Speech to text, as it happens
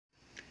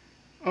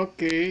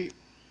Okay,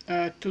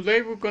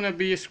 today we're gonna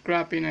be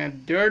scrapping a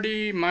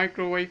dirty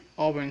microwave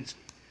ovens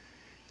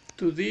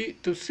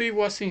to see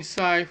what's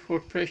inside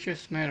for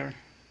precious metal.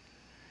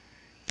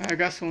 I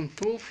got some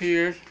tools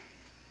here.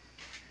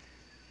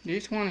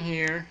 This one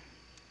here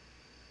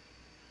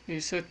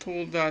is a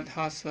tool that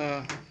has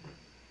a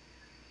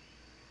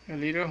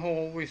little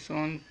hole with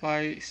some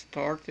pipe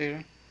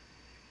starter.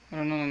 I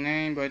don't know the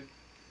name, but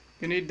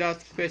you need that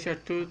special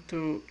tool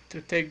to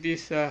take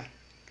this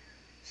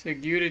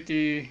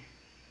security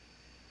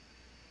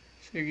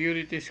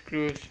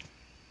screws.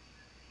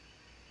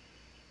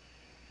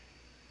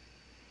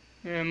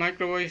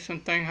 Microwave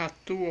sometimes has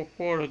 2 or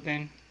 4 of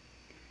them,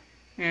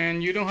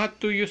 and you don't have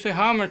to use a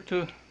hammer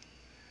to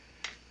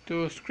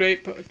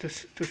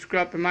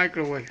scrap a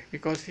microwave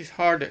because it's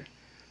harder.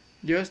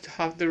 Just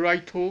have the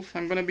right tools.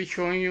 I'm gonna be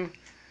showing you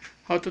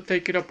how to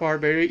take it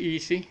apart. Very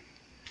easy.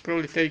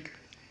 Probably take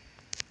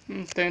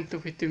 10 to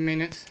 15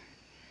 minutes.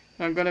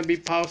 I'm gonna be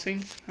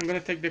pausing. I'm gonna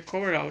take the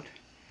cover out.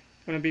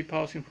 I'm gonna be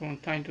pausing from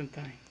time to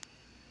time.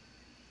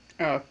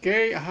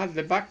 Okay, I have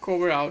the back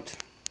cover out.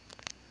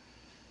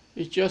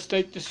 You just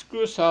take the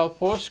screws out,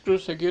 4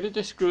 screws,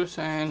 security screws,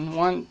 and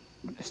 1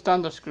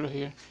 standard screw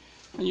here,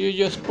 and you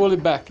just pull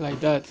it back like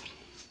that.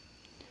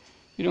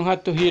 You don't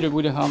have to hit it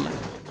with a hammer.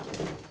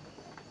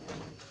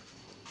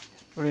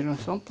 Just put it on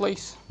some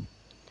place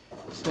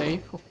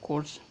safe, of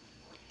course,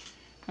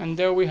 and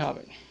there we have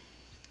it.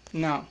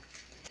 Now,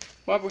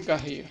 what we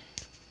got here?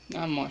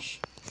 Not much.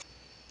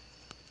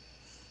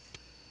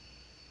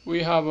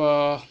 We have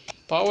a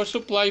power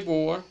supply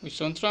board with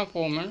some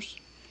transformers.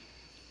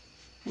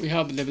 We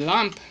have the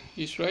lamp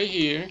is right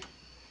here.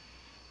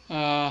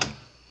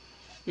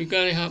 We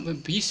gotta have a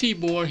PC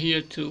board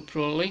here too,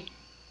 probably.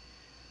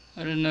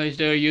 I don't know if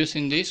they're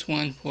using this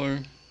one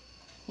for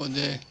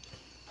the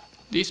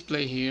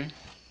display here.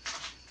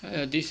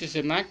 This is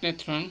a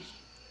Magnetron.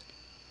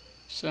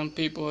 Some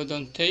people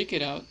don't take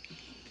it out,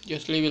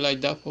 just leave it like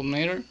that for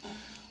mirror.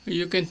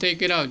 You can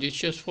take it out, it's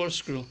just 4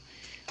 screw.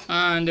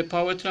 And the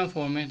power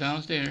transformer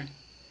down there.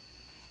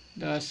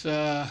 That's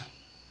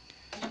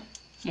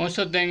most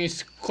of them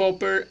is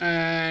copper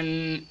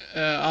and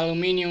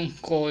aluminum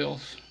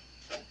coils.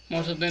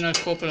 Most of them are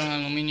copper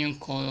and aluminum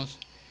coils.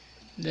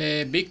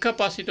 The big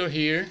capacitor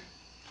here,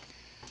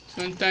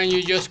 sometimes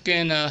you just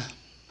can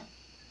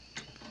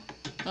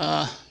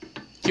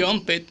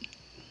jump it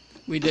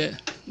with the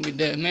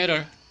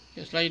meter,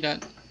 just like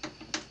that.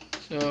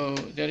 So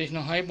there is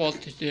no high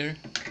voltage there.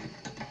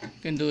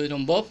 You can do it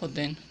on both of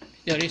them.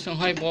 There is some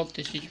high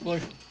voltage,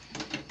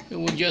 it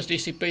will just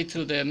dissipate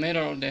through the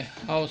metal of the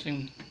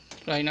housing.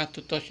 Try not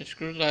to touch the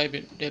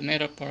screwdriver, the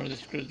metal part of the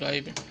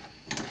screwdriver.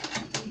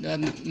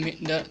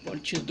 That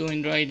what you're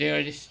doing right there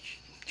is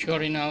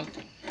shorting out,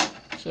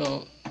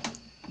 so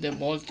the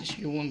voltage,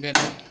 you won't get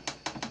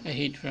a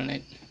hit from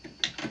it.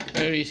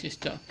 Very easy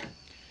stuff.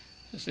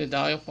 That's the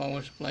dial,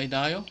 power supply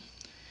dial.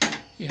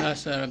 It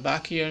has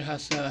back here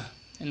has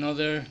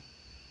another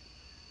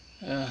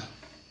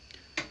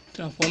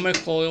transformer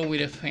coil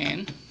with a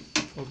fan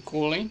for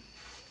cooling.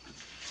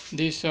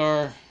 These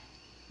are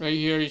right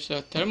here is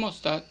a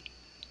thermostat.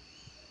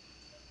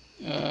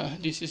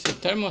 This is a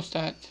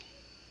thermostat.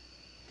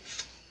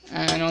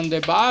 And on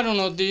the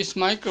bottom of this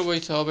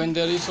microwave oven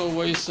there is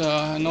always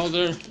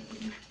another,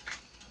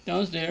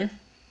 down there,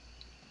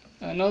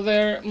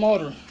 another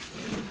motor.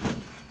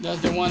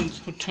 That's the one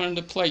who turned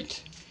the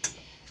plate.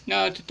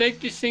 Now to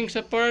take these things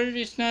apart,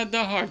 it's not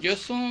that hard.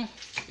 Just a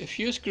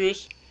few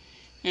screws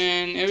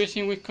and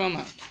everything will come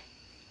out.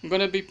 I'm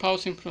gonna be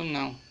pausing from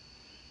now.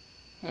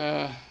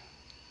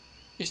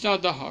 It's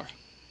not that hard.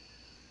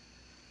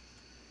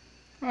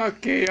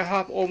 Okay, I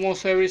have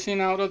almost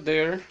everything out of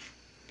there.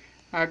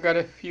 I got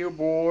a few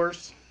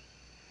boards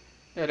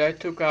that I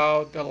took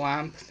out, the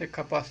lamp, the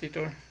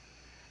capacitor,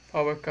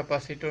 power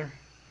capacitor,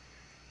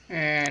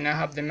 and I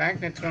have the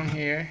magnetron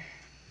here.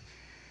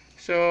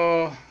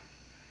 So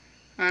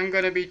I'm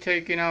gonna be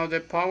taking out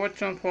the power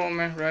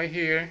transformer right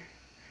here,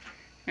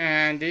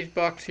 and this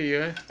box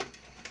here.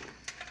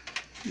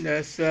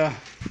 That's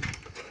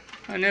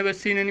I never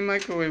seen any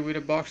microwave with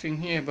a box in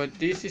here, but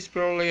this is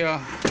probably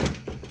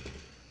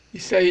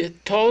it's a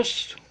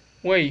toast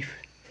wave.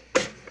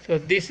 So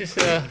this is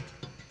a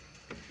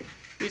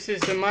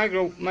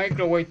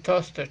microwave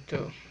toaster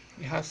too.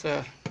 It has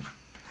a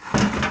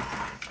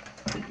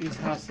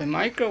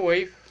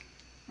microwave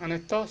and a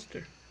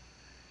toaster.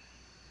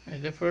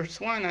 It's the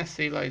first one I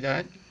see like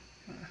that.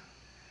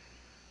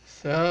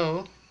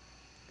 So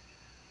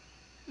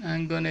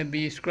I'm gonna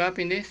be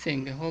scrapping this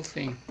thing, the whole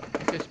thing.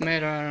 This is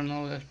metal, I don't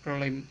know, that's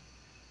probably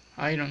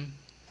iron.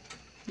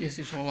 This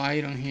is all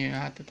iron here. I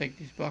have to take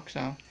this box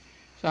out.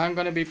 So I'm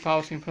gonna be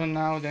pausing from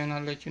now, then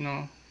I'll let you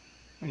know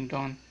when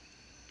done.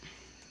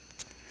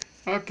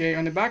 Okay,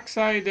 on the back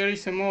side there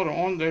is a motor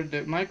under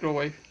the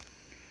microwave.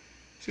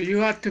 So you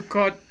have to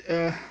cut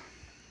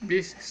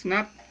this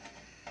snap,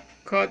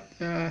 cut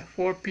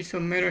 4 pieces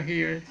of metal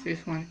here,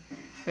 this one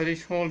that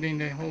is holding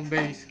the whole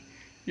base.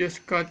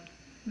 Just cut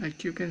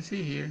like you can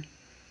see here.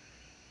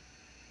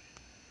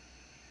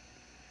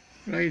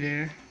 right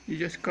there. You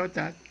just cut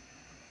that,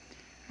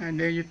 and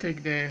then you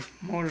take the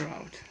motor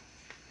out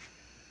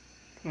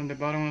from the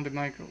bottom of the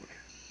microwave.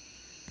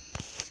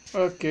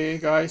 Okay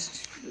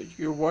guys,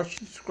 you watch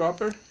the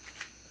scrapper.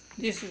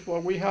 This is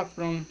what we have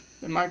from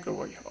the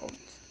microwave ovens.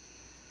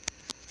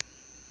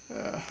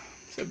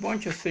 It's a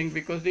bunch of things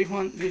because this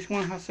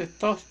one has a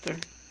toaster.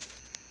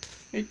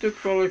 It took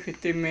probably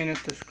 15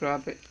 minutes to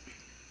scrap it.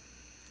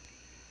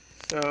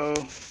 So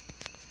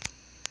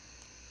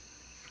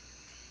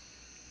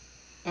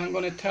I'm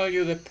going to tell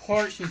you the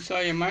parts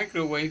inside a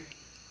microwave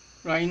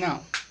right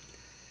now.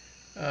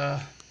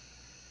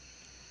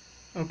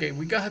 Okay,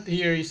 we got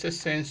here is a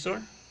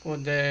sensor for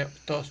the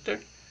toaster,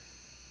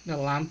 the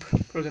lamp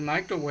for the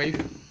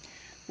microwave.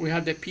 We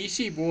have the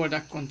PC board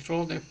that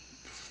controls the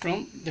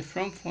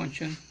front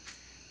function.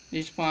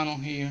 This panel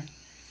here,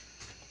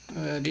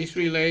 this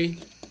relay,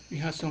 it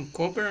has some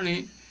copper in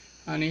it,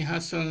 and it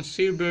has some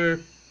silver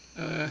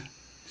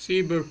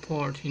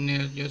port in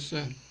there. Just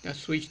that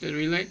switch the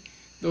relay.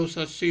 Those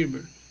are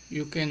silver.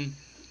 You can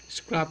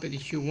scrap it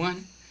if you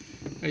want.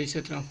 There is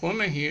a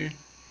transformer here,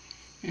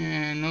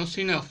 and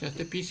nothing else. That's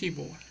the PC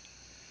board.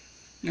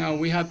 Now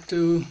we have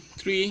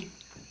three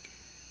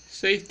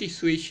safety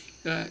switch.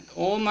 That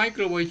all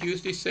microwaves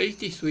use this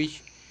safety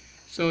switch.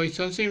 So if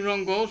something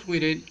wrong goes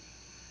with it,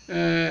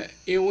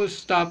 it will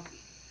stop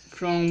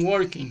from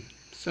working.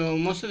 So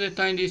most of the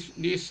time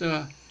these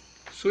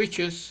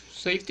switches,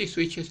 safety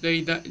switches,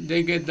 they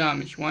get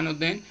damaged, one of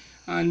them,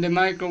 and the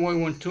microwave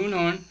won't turn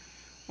on,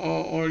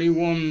 or it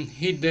won't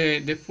heat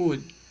the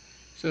food.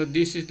 So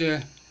this is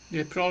the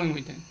problem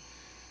with them.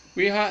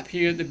 We have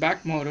here the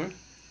back motor.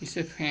 It's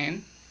a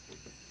fan.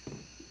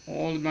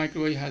 All the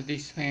microwave has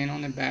this fan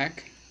on the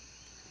back,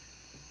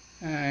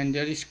 and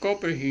there is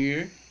copper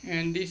here,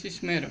 and this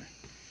is metal.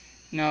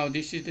 Now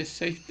this is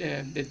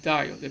the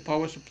dial, the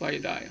power supply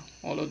dial.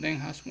 All of them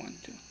has one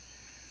too.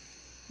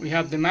 We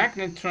have the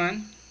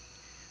magnetron.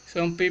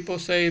 Some people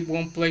say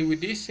won't play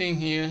with this thing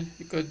here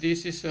because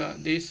this is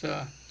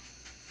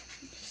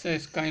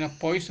says kind of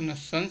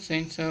poisonous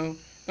something. So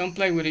don't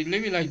play with it.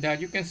 Leave it like that.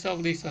 You can sell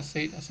this as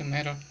a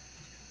metal.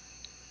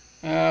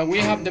 We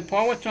have the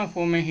power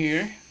transformer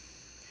here.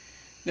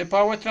 The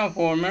power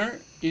transformer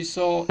is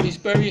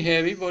very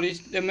heavy, but it's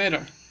the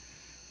metal.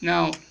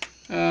 Now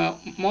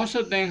most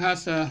of them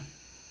has I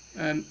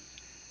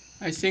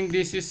think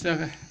this is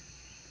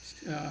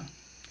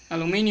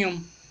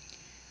aluminum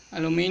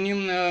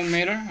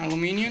metal,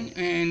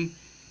 and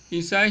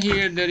inside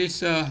here there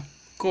is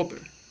copper.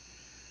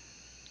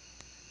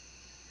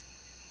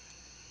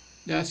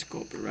 That's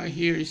copper. Right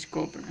here is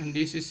copper, and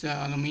this is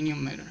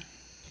aluminum metal.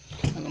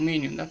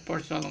 Aluminum. That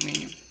part's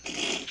aluminum.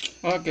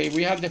 Okay,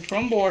 we have the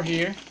front board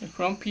here, the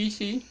front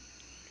PC.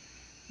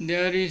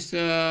 There is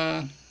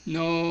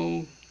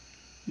no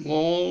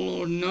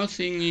wall or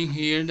nothing in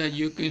here that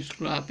you can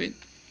scrap it.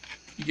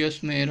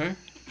 Just metal.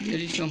 There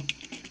is some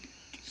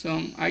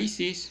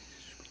ICs,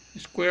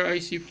 square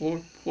IC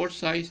four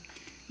size.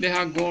 They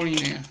have gold in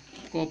there,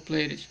 gold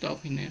plated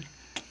stuff in there.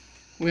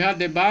 We have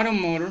the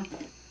bottom motor.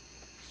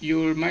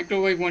 Your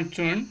microwave won't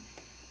turn.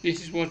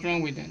 This is what's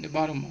wrong with the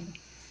bottom motor.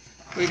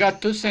 We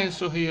got two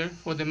sensors here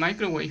for the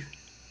microwave.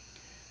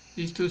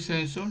 These two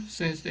sensors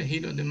sense the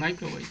heat of the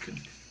microwave too.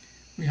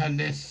 We have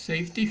the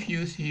safety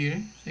fuse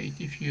here,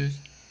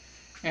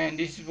 and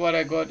this is what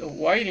I got of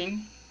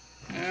wiring.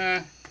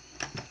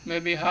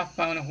 Maybe ½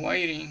 pound of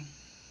wiring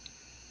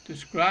to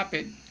scrap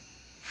it.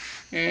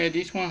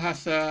 This one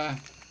has a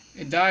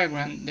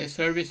diagram, the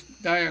service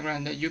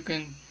diagram that you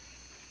can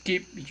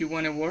keep if you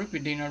want to work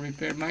within a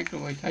repair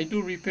microwave. I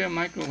do repair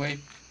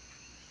microwave.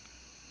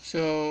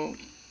 So,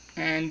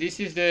 and this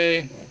is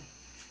the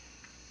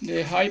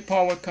high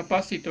power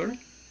capacitor.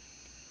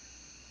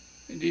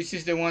 This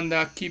is the one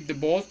that keeps the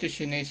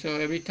voltage in it. So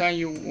every time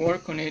you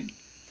work on it,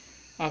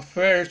 at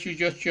first you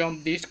just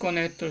jump this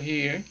connector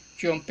here,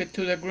 jump it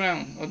to the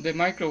ground of the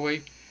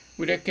microwave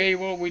with a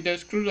cable with a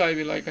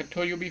screwdriver like I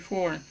told you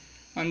before,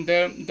 and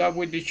then that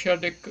will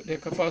discharge the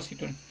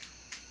capacitor.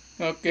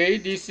 Okay,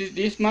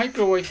 this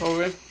microwave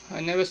oven, I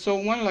never saw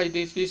one like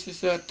this. This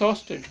is a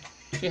toaster.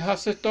 It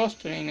has a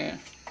toaster in there.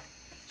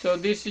 So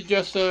this is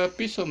just a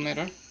piece of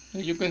metal.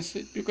 You can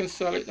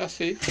sell it as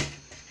it.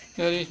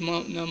 There is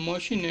not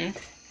much in there.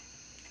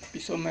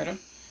 Piece of metal.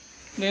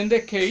 Then the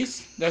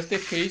case. That's the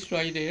case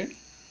right there.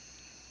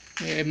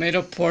 A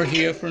metal part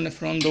here from the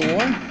front door.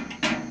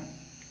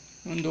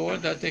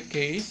 That's the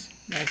case.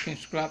 I can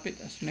scrap it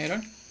as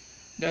metal.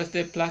 That's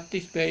the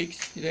plastic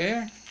base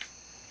there.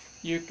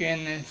 You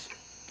can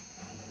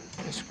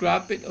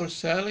scrap it or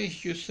sell it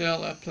if you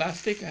sell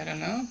plastic. I don't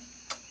know.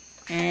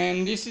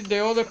 And this is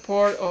the other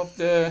part of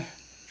the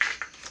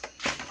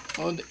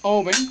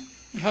oven.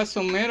 It has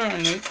some metal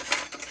in it.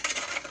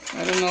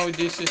 I don't know if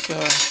this is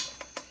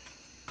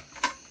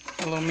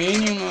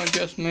aluminum or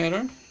just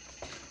metal.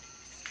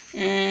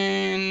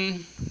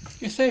 And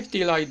a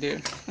safety light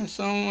there and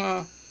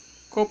some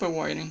copper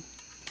wiring.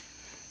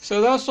 So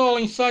that's all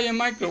inside a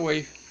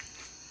microwave.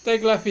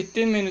 Take like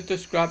 15 minutes to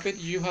scrap it.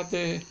 You have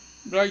the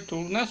right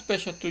tool, not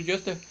special tool,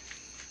 just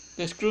the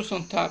the screws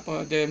on top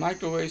of the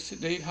microwaves,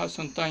 they have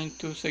sometimes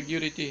 2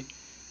 security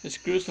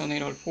screws on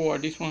it, or 4.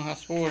 This one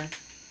has 4.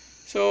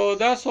 So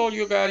that's all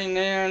you got in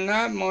there.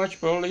 Not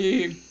much,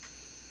 probably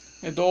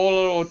 $1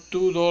 or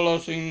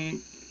 $2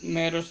 in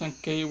meters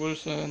and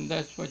cables, and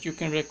that's what you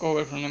can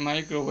recover from the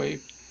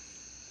microwave.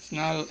 It's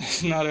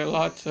not a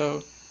lot,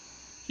 so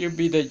you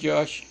be the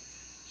judge.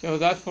 So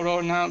that's for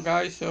all now,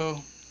 guys.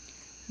 So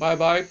bye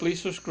bye.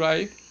 Please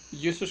subscribe. If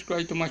you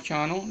subscribe to my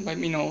channel, let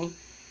me know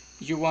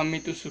if you want me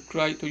to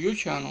subscribe to your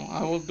channel.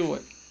 I will do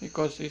it,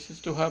 because this is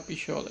to help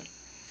each other.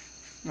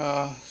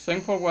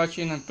 Thanks for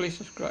watching, and please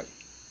subscribe.